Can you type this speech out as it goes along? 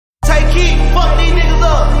key, fuck these niggas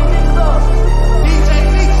up.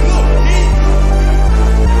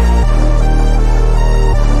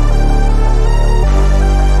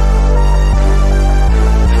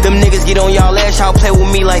 Them niggas get on y'all ass, y'all play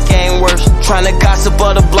with me like I ain't worse. Tryna gossip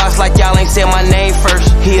other blocks like y'all ain't said my name first.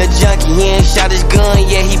 He a junkie, he ain't shot his gun,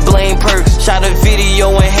 yeah, he blame perks. Shot a video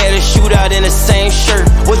and had a shootout in the same shirt.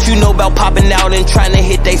 What you know about popping out and tryna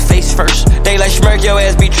hit they face first? They like smirk your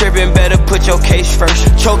ass be trippin', better put your case first.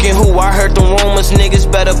 Choking who? I heard the rumors,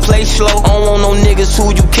 niggas better play slow. I don't want no niggas who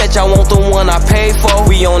you catch, I want the one I paid for.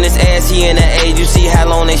 We on this ass, he in the age, you see how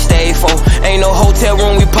long they stay for. Ain't no hotel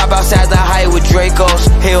room, we pop outside the height with Dracos.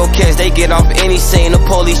 Hellcats, they get off any scene, the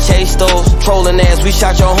police chase those. Trolling ass, we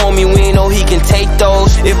shot your homie, we ain't know he can take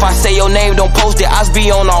those. If I say your name, don't post it, I be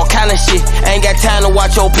on all kind of shit. Ain't got time to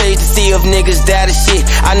watch your page to see if niggas die to shit.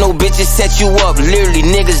 I know bitches set you up, literally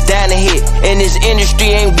niggas down to hit. And this industry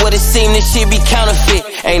ain't what it seem, this shit be counterfeit.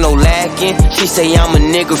 Ain't no lacking, she say I'm a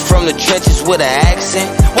nigga from the trenches with an accent.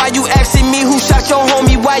 Why you asking me who shot your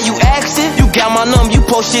homie, why you asking? You got my number, you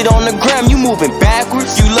post shit on the gram, you moving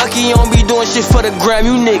backwards. You lucky you don't be doing shit for the gram,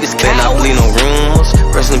 you niggas cowards. Then I bleed no rumors,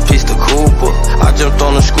 rest in peace to Cooper. I jumped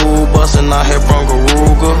on the school bus and I hit Bronco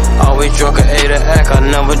Ruger. Always drunk a 8 act, I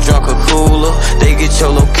never drunk a cooler. They get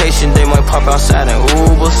your location, they might pop outside in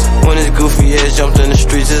Ubers. When his goofy ass jumped in the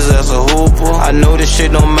streets, his ass a hooper. I know this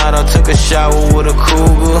shit don't matter, I took a shower with a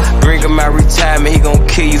cougar. Bring him out retirement, he gon'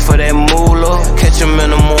 kill you for that moolah. Catch him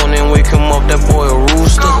in the morning, wake him up, that boy a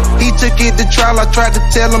rooster. He took it to trial, I tried to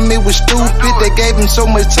tell him it was stupid. They gave him so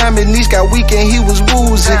much time, his knees got weak and he was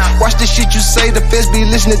woozy. Watch the shit you say, the feds be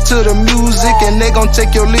listening to the music. And they gon'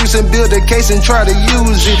 take your lyrics and build a case and try to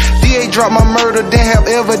use it. DA dropped my murder, didn't have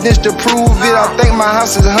evidence to prove it. I think my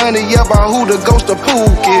house is haunted, yeah, by who the ghost of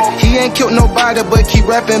Pookie. He ain't killed nobody, but keep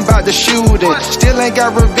rapping about the shooting. Still ain't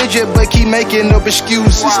got revenge yet, but keep making up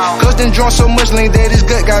excuses. Cause done drunk so much lean that his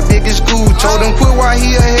gut got big as school. Told him quit while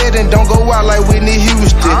he ahead and don't go out like Whitney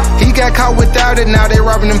Houston. He got caught without it, now they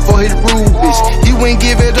robbing him for his rubies. He wouldn't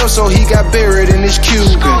give it up, so he got buried in his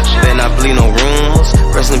Cuban. Then I bleed no rumors,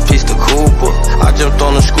 rest in peace to Cooper. I jumped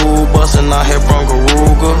on the school bus and I hit Bronco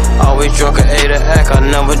Ruger. Always drunk a 8 act, I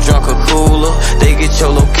never drunk a cooler. They get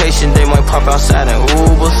your location, they might pop outside in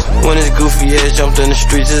Ubers. When his goofy ass jumped in the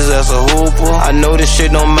streets, his ass a hooper. I know this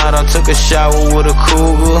shit don't matter, I took a shower with a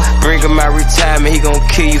cougar. Bring him out retirement, he gon'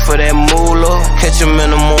 kill you for that moolah. Catch him in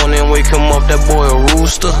the morning, wake him up, that boy a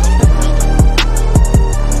rooster.